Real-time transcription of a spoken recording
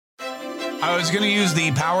I was going to use the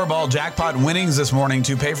Powerball jackpot winnings this morning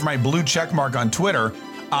to pay for my blue check mark on Twitter.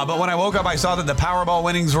 But when I woke up, I saw that the Powerball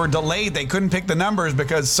winnings were delayed. They couldn't pick the numbers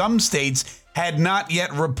because some states had not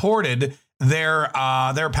yet reported their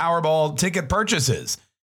Powerball ticket purchases.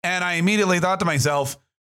 And I immediately thought to myself,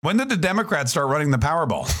 when did the Democrats start running the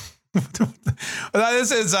Powerball?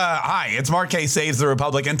 This is, hi, it's Mark Kaye Saves the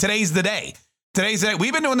Republic. And today's the day. Today's the day.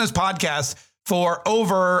 We've been doing this podcast for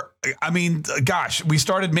over, we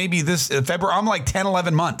started maybe this February. I'm like 10,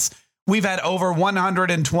 11 months. We've had over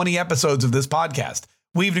 120 episodes of this podcast.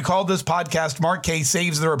 We've called this podcast Mark Kaye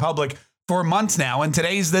Saves the Republic for months now. And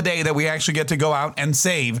today's the day that we actually get to go out and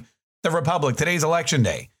save the Republic. Today's election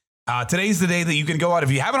day. Today's the day that you can go out.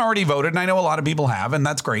 If you haven't already voted, and I know a lot of people have, and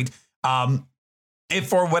that's great. If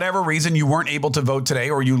for whatever reason you weren't able to vote today,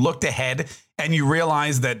 or you looked ahead and you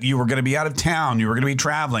realized that you were going to be out of town, you were going to be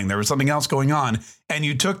traveling, there was something else going on, and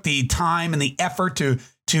you took the time and the effort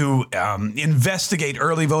to investigate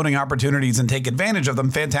early voting opportunities and take advantage of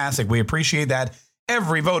them, fantastic. We appreciate that.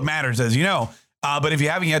 Every vote matters, as you know. But if you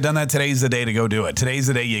haven't yet done that, today's the day to go do it. Today's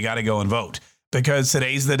the day you got to go and vote, because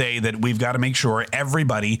today's the day that we've got to make sure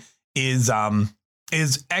everybody is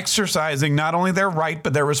exercising not only their right,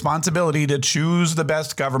 but their responsibility to choose the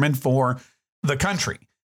best government for the country.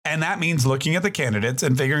 And that means looking at the candidates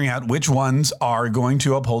and figuring out which ones are going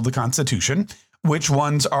to uphold the Constitution, which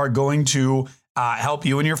ones are going to help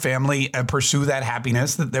you and your family pursue that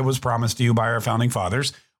happiness that was promised to you by our founding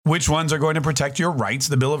fathers, which ones are going to protect your rights.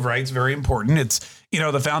 The Bill of Rights, very important. It's,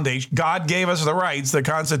 the foundation. God gave us the rights. The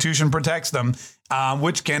Constitution protects them.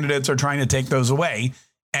 Which candidates are trying to take those away?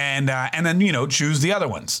 And then, choose the other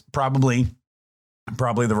ones, probably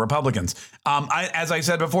the Republicans. As I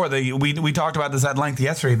said before, we talked about this at length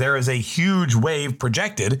yesterday. There is a huge wave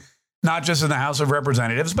projected, not just in the House of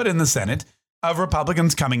Representatives, but in the Senate, of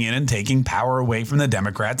Republicans coming in and taking power away from the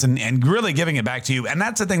Democrats and really giving it back to you. And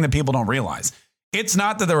that's the thing that people don't realize. It's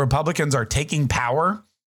not that the Republicans are taking power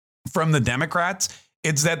from the Democrats.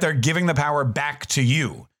 It's that they're giving the power back to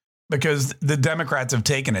you, because the Democrats have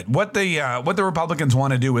taken it. What the Republicans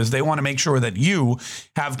want to do is they want to make sure that you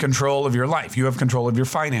have control of your life. You have control of your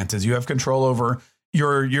finances. You have control over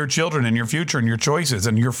your children and your future and your choices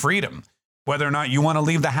and your freedom, whether or not you want to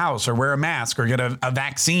leave the house or wear a mask or get a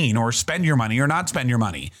vaccine or spend your money or not spend your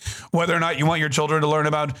money, whether or not you want your children to learn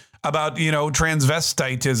about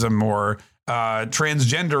transvestitism or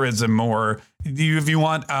transgenderism, or if you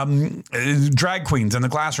want drag queens in the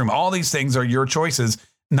classroom. All these things are your choices,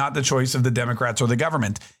 not the choice of the Democrats or the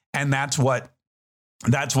government. And that's what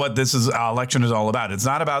this election is all about. It's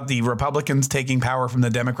not about the Republicans taking power from the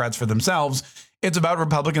Democrats for themselves. It's about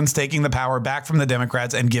Republicans taking the power back from the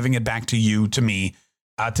Democrats and giving it back to you, to me,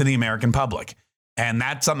 to the American public. And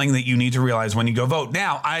that's something that you need to realize when you go vote.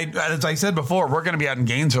 Now, as I said before, we're going to be out in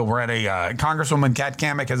Gainesville. We're at a Congresswoman Kat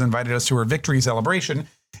Cammack has invited us to her victory celebration,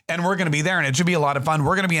 and we're going to be there, and it should be a lot of fun.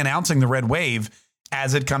 We're going to be announcing the red wave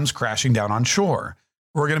as it comes crashing down on shore.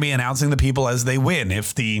 We're going to be announcing the people as they win.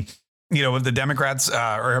 If the Democrats,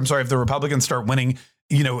 if the Republicans start winning,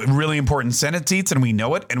 really important Senate seats, and we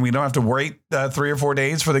know it, and we don't have to wait 3 or 4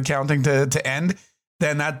 days for the counting to end,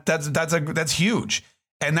 then that's huge.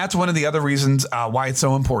 And that's one of the other reasons why it's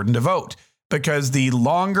so important to vote, because the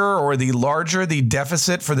longer or the larger the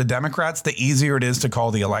deficit for the Democrats, the easier it is to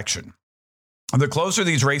call the election. The closer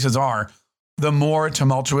these races are, the more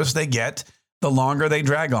tumultuous they get, the longer they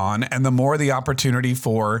drag on, and the more the opportunity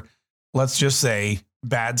for, let's just say,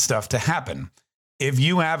 bad stuff to happen. If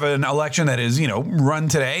you have an election that is, run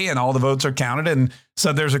today and all the votes are counted and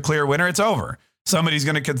so there's a clear winner, it's over. Somebody's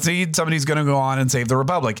going to concede. Somebody's going to go on and save the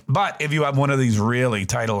Republic. But if you have one of these really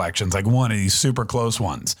tight elections, like one of these super close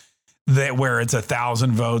ones, where it's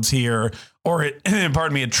 1,000 votes here, or it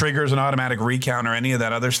triggers an automatic recount or any of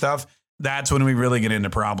that other stuff, that's when we really get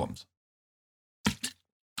into problems.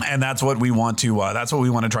 And that's what we want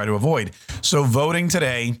to try to avoid. So voting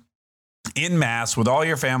today en masse with all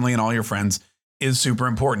your family and all your friends is super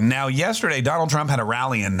important. Now, yesterday, Donald Trump had a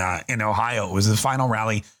rally in Ohio. It was his final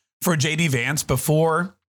rally for J.D. Vance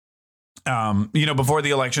before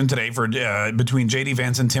the election today between J.D.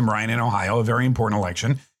 Vance and Tim Ryan in Ohio, a very important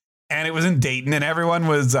election. And it was in Dayton, and everyone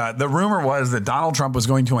was, the rumor was that Donald Trump was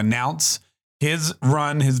going to announce his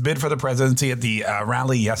bid for the presidency at the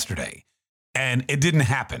rally yesterday. And it didn't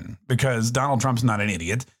happen because Donald Trump's not an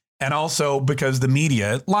idiot. And also because the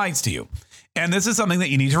media lies to you. And this is something that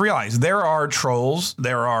you need to realize. There are trolls,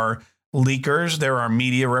 there are leakers, there are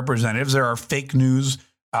media representatives, there are fake news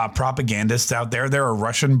propagandists out there. There are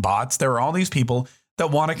Russian bots. There are all these people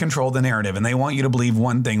that want to control the narrative, and they want you to believe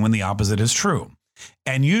one thing when the opposite is true.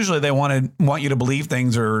 And usually they want you to believe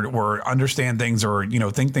things or understand things or,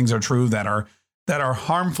 think things are true that are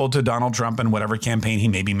harmful to Donald Trump and whatever campaign he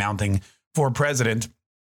may be mounting for president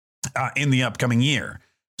in the upcoming year.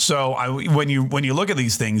 So when you look at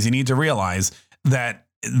these things, you need to realize that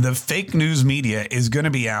the fake news media is going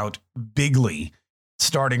to be out bigly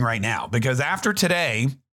starting right now, because after today,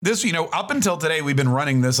 up until today, we've been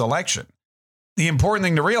running this election. The important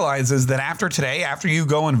thing to realize is that after today, after you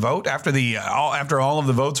go and vote, after all of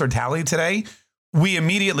the votes are tallied today, we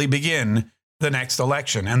immediately begin the next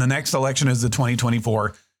election. And the next election is the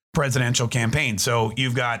 2024 presidential campaign. So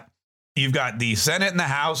you've got the Senate and the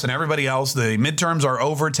House and everybody else. The midterms are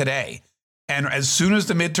over today. And as soon as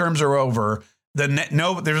the midterms are over,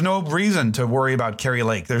 there's no reason to worry about Kari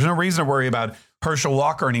Lake. There's no reason to worry about Herschel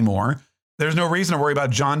Walker anymore. There's no reason to worry about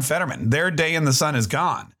John Fetterman. Their day in the sun is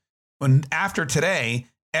gone. When after today,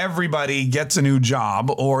 everybody gets a new job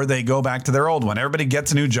or they go back to their old one. Everybody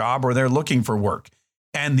gets a new job or they're looking for work.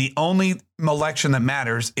 And the only election that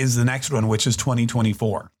matters is the next one, which is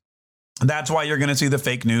 2024. That's why you're going to see the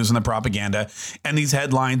fake news and the propaganda and these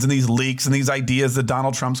headlines and these leaks and these ideas that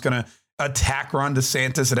Donald Trump's going to attack Ron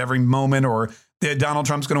DeSantis at every moment, or that Donald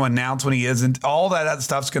Trump's going to announce when he isn't. All that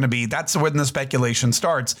stuff's going to be, that's when the speculation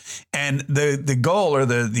starts. And the goal, or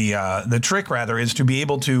the trick rather, is to be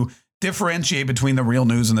able to differentiate between the real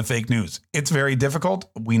news and the fake news. It's very difficult,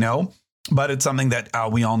 we know, but it's something that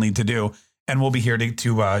we all need to do. And we'll be here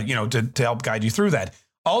to help guide you through that.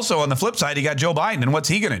 Also, on the flip side, you got Joe Biden, and what's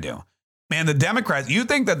he going to do? Man, the Democrats, you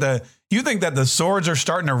think that the swords are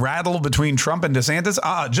starting to rattle between Trump and DeSantis?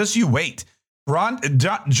 Just you wait.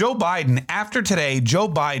 Joe Biden, after today, Joe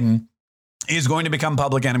Biden is going to become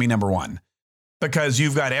public enemy number one, because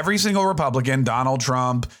you've got every single Republican, Donald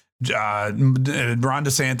Trump, Ron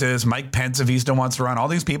DeSantis, Mike Pence, if he still wants to run, all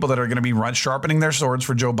these people that are going to be sharpening their swords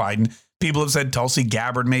for Joe Biden. People have said Tulsi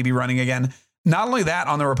Gabbard may be running again. Not only that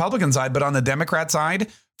on the Republican side, but on the Democrat side,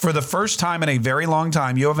 for the first time in a very long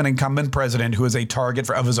time, you have an incumbent president who is a target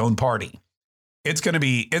of his own party. It's going to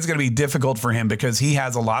be difficult for him, because he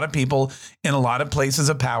has a lot of people in a lot of places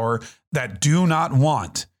of power that do not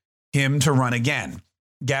want him to run again.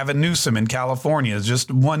 Gavin Newsom in California is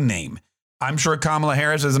just one name. I'm sure Kamala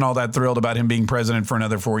Harris isn't all that thrilled about him being president for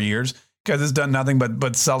another 4 years, because it's done nothing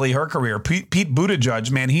but sully her career. Pete Buttigieg,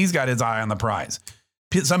 man, he's got his eye on the prize.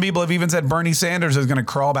 Some people have even said Bernie Sanders is going to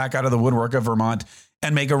crawl back out of the woodwork of Vermont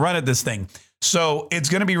and make a run at this thing. So it's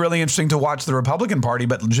going to be really interesting to watch the Republican Party,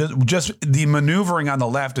 but just the maneuvering on the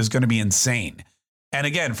left is going to be insane. And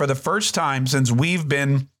again, for the first time since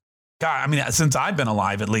since I've been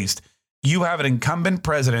alive, at least, you have an incumbent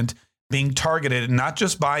president being targeted not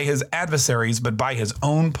just by his adversaries, but by his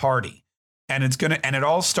own party. And it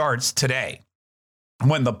all starts today.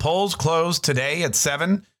 When the polls close today at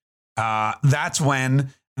 7, that's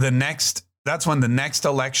when the next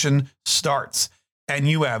election starts. And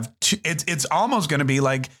you have it's almost going to be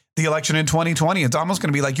like the election in 2020. It's almost going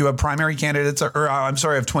to be like you have primary candidates, of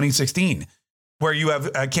 2016, where you have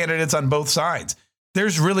candidates on both sides.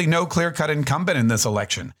 There's really no clear-cut incumbent in this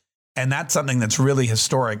election. And that's something that's really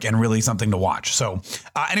historic and really something to watch. So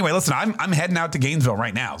anyway, listen, I'm heading out to Gainesville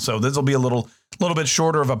right now. So this will be a little bit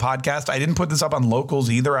shorter of a podcast. I didn't put this up on Locals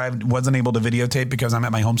either. I wasn't able to videotape because I'm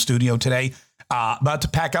at my home studio today. About to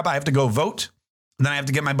pack up. I have to go vote. And then I have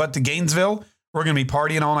to get my butt to Gainesville. We're going to be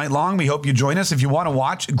partying all night long. We hope you join us. If you want to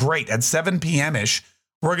watch, great. At 7 p.m.-ish,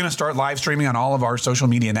 we're going to start live streaming on all of our social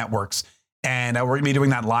media networks. And we're going to be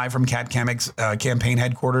doing that live from Kat Kammick's campaign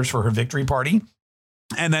headquarters for her victory party.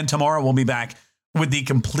 And then tomorrow we'll be back with the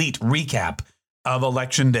complete recap of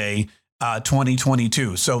Election Day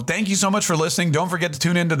 2022. So thank you so much for listening. Don't forget to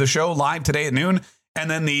tune into the show live today at noon, and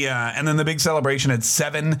then the big celebration at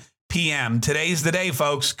 7 p.m. Today's the day,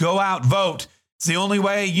 folks. Go out, vote. It's the only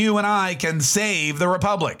way you and I can save the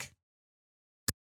republic.